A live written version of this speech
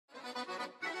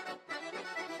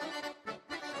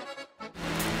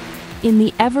In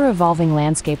the ever-evolving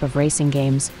landscape of racing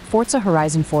games, Forza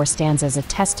Horizon 4 stands as a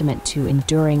testament to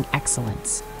enduring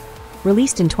excellence.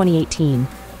 Released in 2018,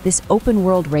 this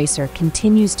open-world racer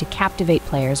continues to captivate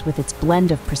players with its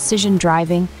blend of precision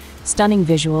driving, stunning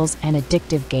visuals, and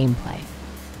addictive gameplay.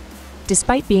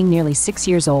 Despite being nearly 6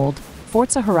 years old,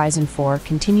 Forza Horizon 4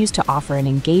 continues to offer an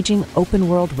engaging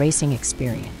open-world racing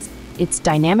experience. Its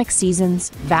dynamic seasons,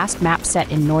 vast map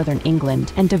set in northern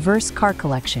England, and diverse car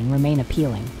collection remain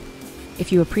appealing.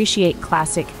 If you appreciate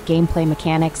classic gameplay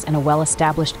mechanics and a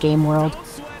well-established game world,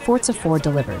 Forza 4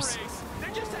 delivers.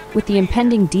 With the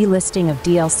impending delisting of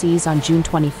DLCs on June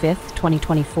 25,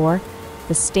 2024,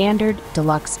 the standard,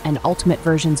 deluxe, and ultimate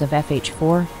versions of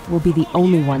FH4 will be the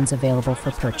only ones available for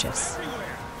purchase.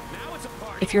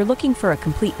 If you're looking for a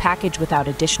complete package without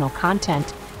additional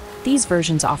content, these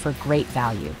versions offer great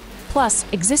value. Plus,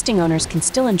 existing owners can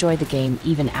still enjoy the game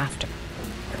even after.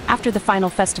 After the final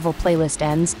festival playlist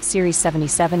ends, Series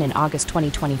 77 in August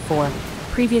 2024,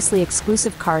 previously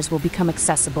exclusive cars will become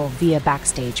accessible via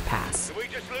Backstage Pass.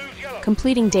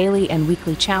 Completing daily and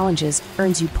weekly challenges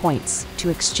earns you points to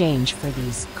exchange for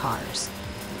these cars.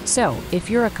 So, if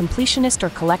you're a completionist or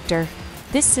collector,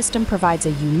 this system provides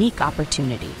a unique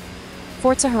opportunity.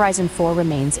 Forza Horizon 4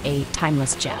 remains a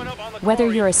timeless gem.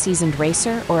 Whether you're a seasoned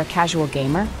racer or a casual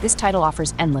gamer, this title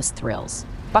offers endless thrills.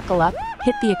 Buckle up,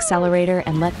 hit the accelerator,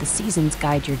 and let the seasons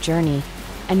guide your journey.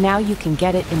 And now you can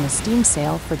get it in the Steam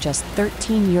sale for just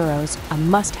 €13, a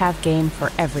must-have game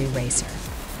for every racer.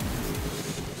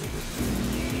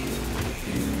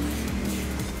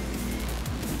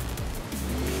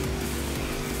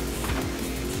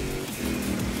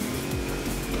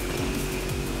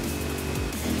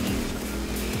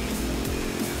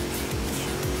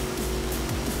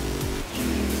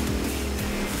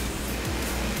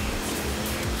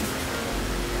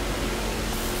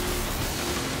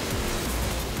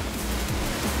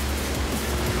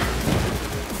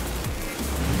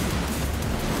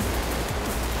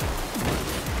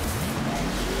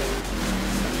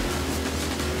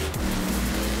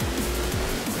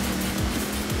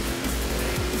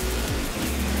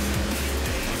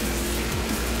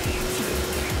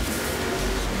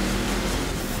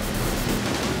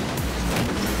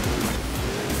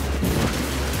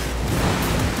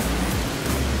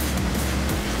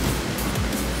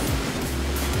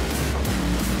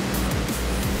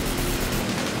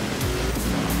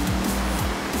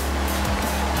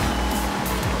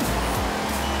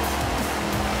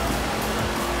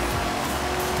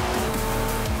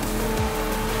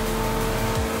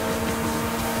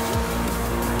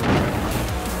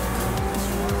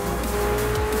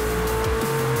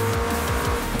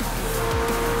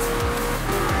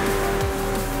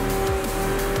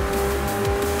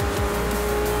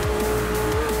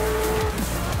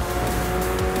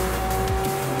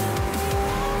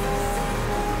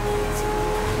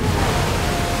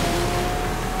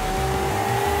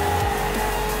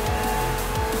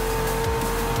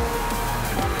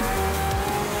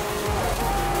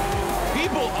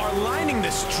 Lining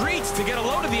the streets to get a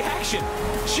load of the action.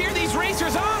 Cheer these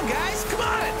racers on, guys! Come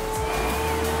on!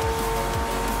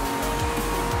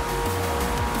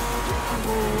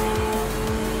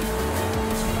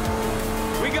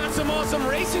 We got some awesome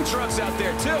racing trucks out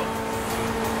there, too.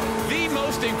 The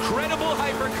most incredible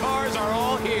hypercars are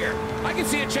all here. I can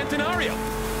see a Centenario,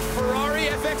 Ferrari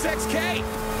FXXK,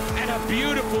 and a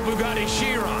beautiful Bugatti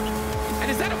Chiron.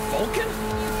 And is that a Vulcan?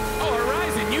 Oh,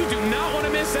 Horizon, you do not want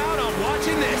to miss out on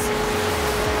watching this.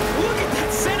 Look at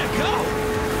that Senna go!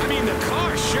 I mean, the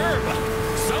car, sure, but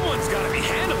someone's got to be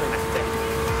handling that thing.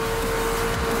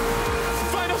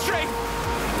 Final straight!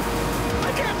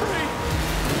 I can't breathe!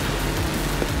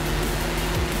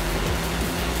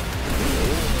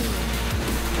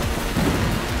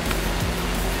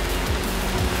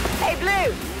 Hey,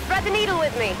 Blue! Thread the needle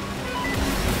with me.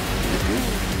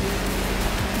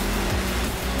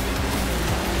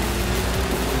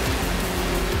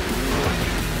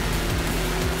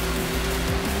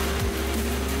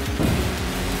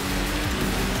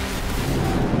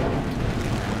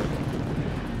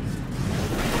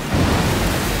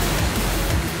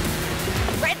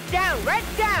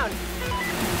 Red's down!